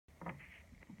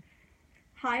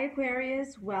Hi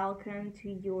Aquarius, welcome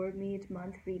to your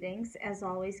mid-month readings. As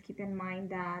always, keep in mind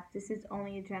that this is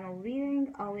only a general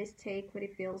reading. Always take what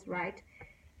it feels right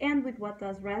and with what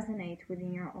does resonate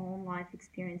within your own life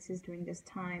experiences during this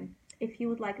time. If you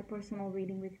would like a personal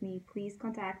reading with me, please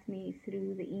contact me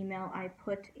through the email I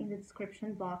put in the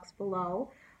description box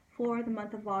below. For the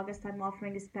month of August, I'm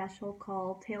offering a special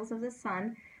called Tales of the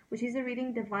Sun, which is a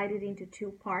reading divided into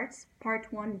two parts, part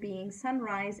one being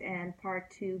sunrise and part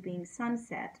two being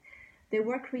sunset. They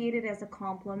were created as a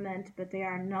complement, but they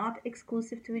are not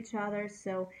exclusive to each other,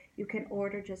 so you can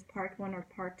order just part one or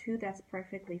part two, that's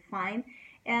perfectly fine.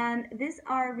 And these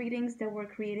are readings that were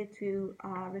created to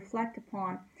reflect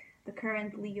upon the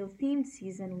current Leo themed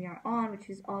season we are on, which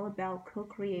is all about co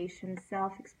creation,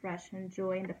 self expression,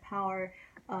 joy, and the power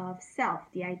of self,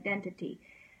 the identity.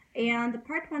 And the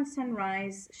part one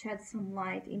sunrise sheds some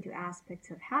light into aspects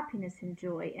of happiness and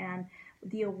joy and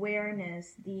the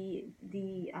awareness, the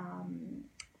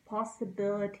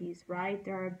possibilities, right?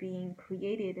 That are being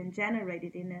created and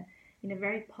generated in a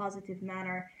very positive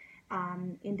manner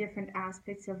in different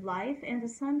aspects of life. And the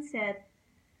sunset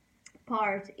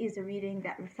part is a reading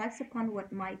that reflects upon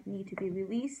what might need to be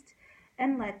released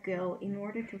and let go in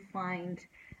order to find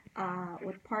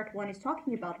what part one is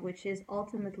talking about, which is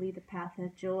ultimately the path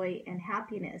of joy and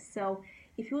happiness. So,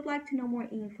 if you would like to know more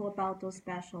info about those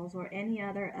specials or any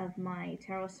other of my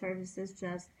tarot services,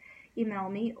 just email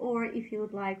me. Or if you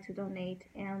would like to donate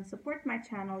and support my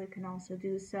channel, you can also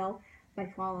do so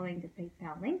by following the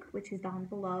PayPal link, which is down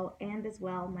below, and as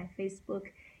well my Facebook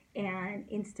and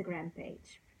Instagram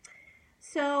page.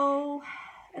 So,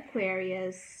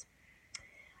 Aquarius,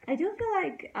 I do feel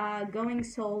like going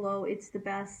solo, it's the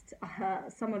best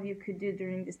some of you could do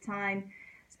during this time,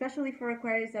 especially for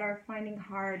Aquarius that are finding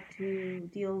hard to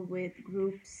deal with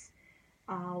groups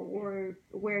or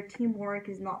where teamwork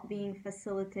is not being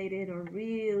facilitated or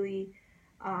really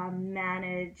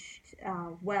managed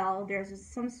well. There's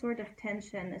some sort of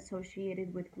tension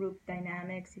associated with group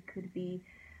dynamics. It could be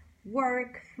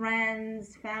work,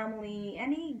 friends, family,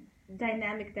 any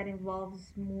dynamic that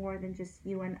involves more than just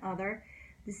you and other.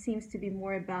 This seems to be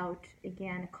more about,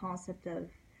 again, a concept of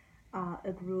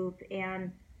a group.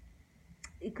 And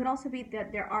it could also be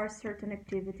that there are certain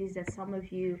activities that some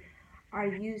of you are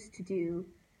used to do.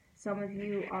 Some of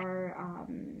you are,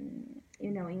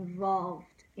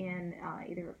 involved in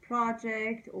either a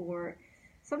project or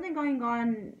something going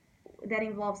on that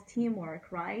involves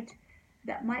teamwork, right?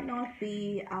 That might not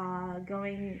be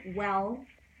going well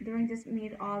during this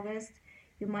mid-August.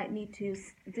 You might need to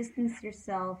distance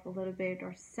yourself a little bit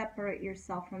or separate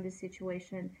yourself from the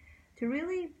situation to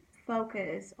really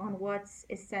focus on what's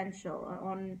essential,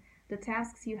 on the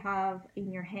tasks you have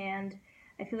in your hand.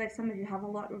 I feel like some of you have a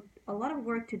lot of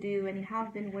work to do, and you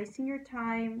have been wasting your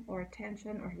time or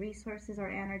attention or resources or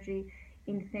energy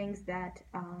in things that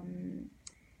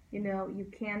you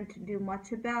can't do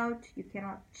much about. You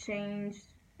cannot change,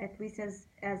 at least as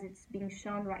it's being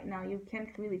shown right now. You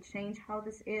can't really change how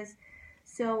this is.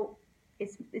 So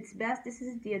it's best. This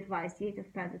is the advice. The Eight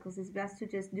of Pentacles. It's best to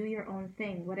just do your own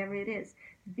thing, whatever it is.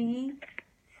 Be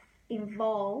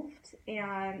involved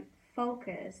and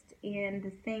focused in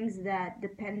the things that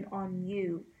depend on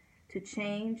you to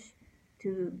change,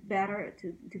 to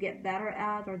get better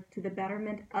at, or to the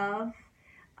betterment of,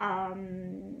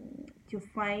 to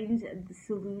find the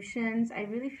solutions. I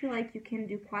really feel like you can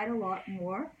do quite a lot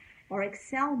more or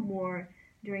excel more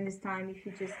during this time if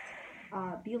you just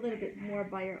be a little bit more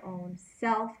by your own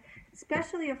self,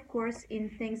 especially, of course, in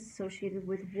things associated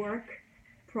with work,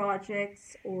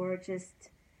 projects, or just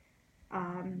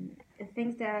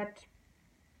things that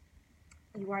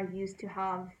you are used to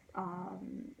have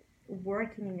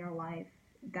working in your life.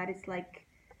 That is like,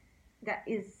 that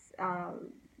is,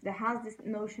 that has this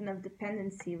notion of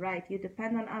dependency, right? You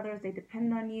depend on others, they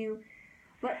depend on you.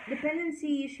 But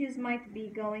dependency issues might be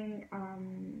going,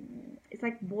 it's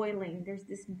like boiling. There's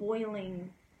this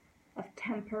boiling of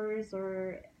tempers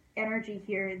or energy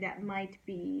here that might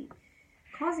be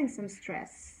causing some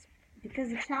stress. Because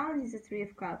the challenge is the Three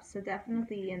of Cups, so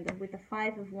definitely, and with the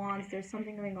Five of Wands, there's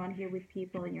something going on here with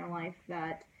people in your life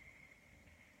that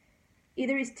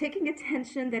either is taking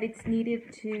attention that it's needed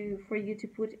for you to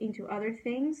put into other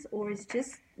things, or it's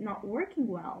just not working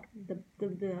well.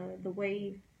 The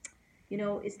way,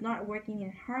 it's not working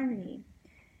in harmony.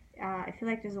 I feel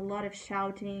like there's a lot of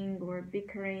shouting or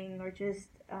bickering or just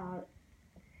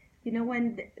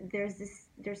when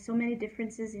there's so many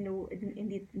differences in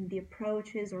the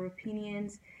approaches or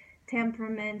opinions,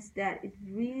 temperaments, that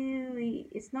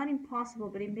it's not impossible,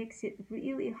 but it makes it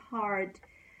really hard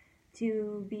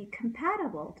to be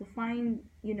compatible, to find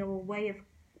a way of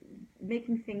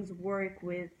making things work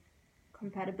with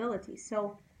compatibility.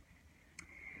 So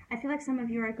I feel like some of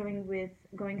you are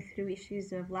going through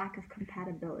issues of lack of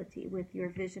compatibility with your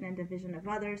vision and the vision of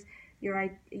others, your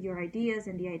ideas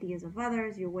and the ideas of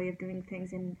others, your way of doing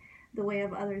things and the way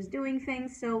of others doing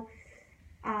things. So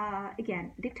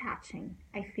again, detaching,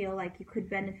 I feel like it could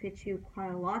benefit you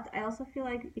quite a lot. I also feel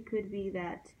like it could be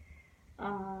that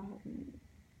um,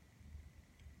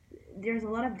 there's a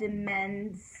lot of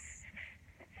demands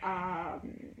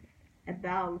um,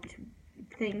 about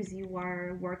things you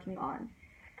are working on.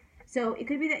 So it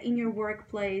could be that in your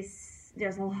workplace,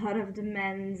 there's a lot of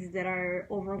demands that are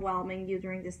overwhelming you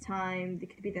during this time.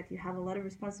 It could be that you have a lot of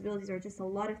responsibilities or just a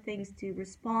lot of things to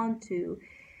respond to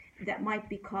that might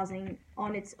be causing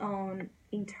on its own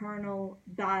internal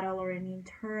battle or an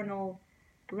internal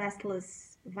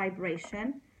restless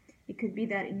vibration. It could be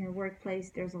that in your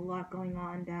workplace there's a lot going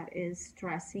on that is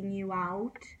stressing you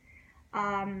out.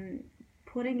 Um,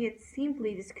 Putting it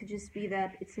simply, this could just be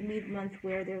that it's a mid-month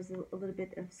where there's a little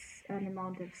bit of an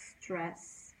amount of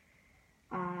stress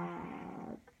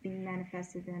being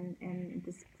manifested and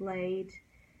displayed.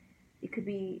 It could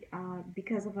be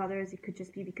because of others. It could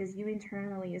just be because you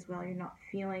internally as well, you're not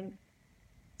feeling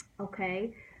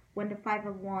okay. When the Five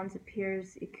of Wands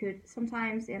appears, it could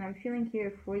sometimes, and I'm feeling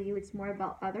here for you, it's more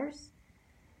about others,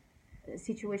 a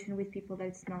situation with people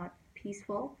that's not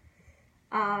peaceful.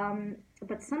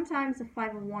 But sometimes the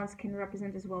Five of Wands can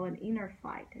represent as well an inner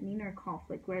fight, an inner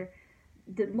conflict, where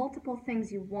the multiple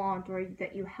things you want or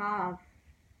that you have,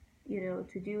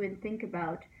 to do and think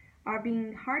about are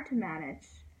being hard to manage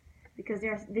because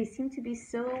they seem to be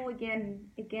so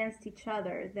again against each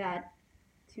other that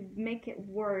to make it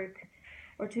work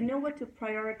or to know what to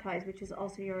prioritize, which is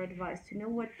also your advice, to know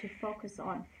what to focus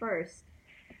on first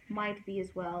might be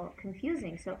as well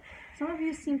confusing. So some of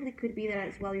you simply could be that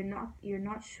as well. You're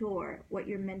not sure what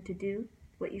you're meant to do,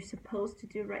 what you're supposed to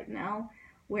do right now.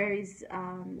 Where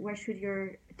should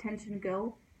your attention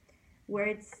go? Where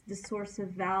it's the source of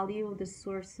value, the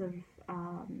source of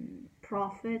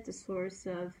profit, the source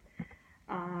of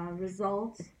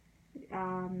results.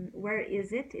 Where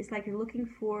is it? It's like you're looking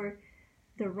for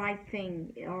the right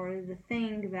thing or the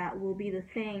thing that will be the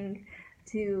thing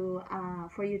to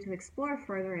for you to explore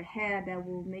further ahead that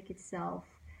will make itself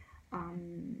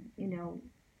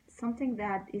something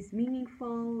that is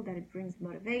meaningful, that it brings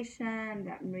motivation,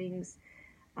 that makes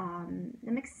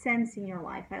sense in your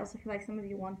life. I also feel like some of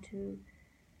you want to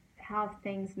have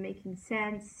things making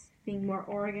sense, being more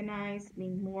organized,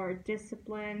 being more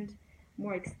disciplined,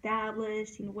 more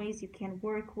established in ways you can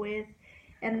work with.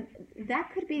 And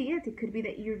that could be it. It could be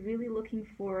that you're really looking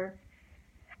for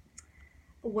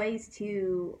ways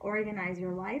to organize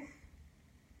your life,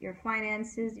 your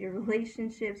finances, your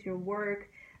relationships, your work.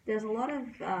 There's a lot of,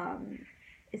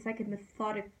 it's like a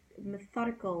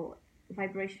methodical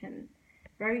vibration,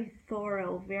 very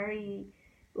thorough, very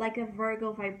like a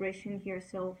Virgo vibration here.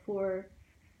 So for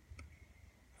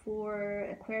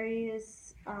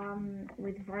Aquarius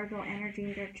with Virgo energy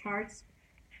in their charts,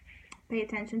 pay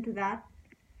attention to that.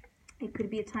 It could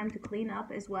be a time to clean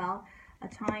up as well, a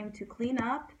time to clean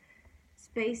up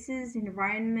spaces,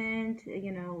 environment,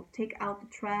 take out the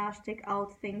trash, take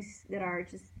out things that are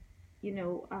just,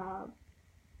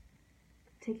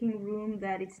 taking room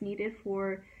that it's needed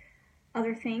for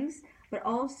other things, but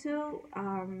also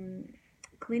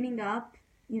cleaning up,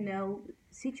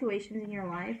 situations in your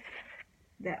life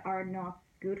that are not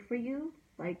good for you,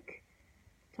 like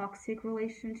toxic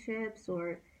relationships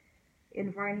or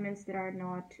environments that are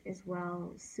not as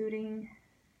well suiting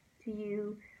to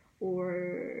you,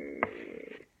 or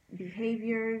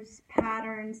behaviors,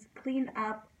 patterns. Clean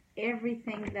up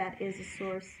everything that is a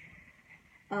source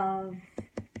of,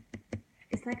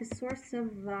 it's like a source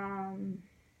of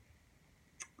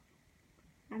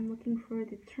I'm looking for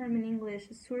the term in English,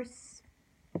 a source,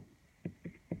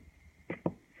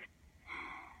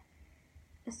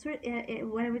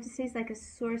 what I would say is like a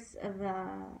source of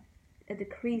a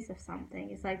decrease of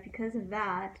something. It's like because of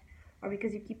that, or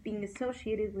because you keep being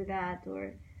associated with that,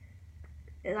 or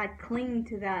like clinging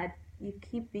to that, you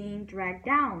keep being dragged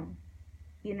down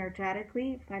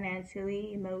energetically,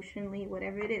 financially, emotionally,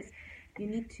 whatever it is. You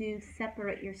need to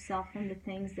separate yourself from the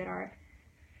things that are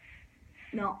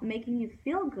not making you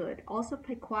feel good. Also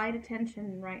pay quiet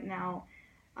attention right now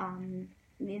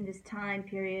in this time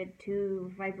period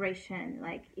to vibration.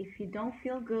 Like if you don't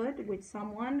feel good with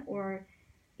someone or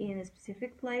in a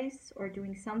specific place or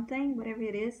doing something, whatever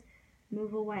it is,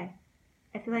 move away.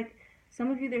 I feel like some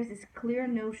of you, there's this clear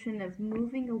notion of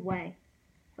moving away,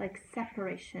 like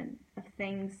separation of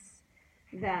things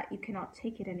that you cannot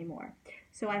take it anymore.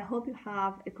 So I hope you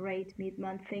have a great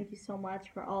mid-month. Thank you so much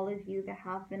for all of you that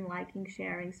have been liking,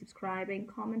 sharing, subscribing,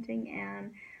 commenting,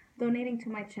 and donating to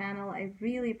my channel. I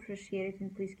really appreciate it,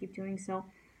 and please keep doing so.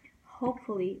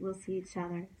 Hopefully we'll see each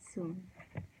other soon.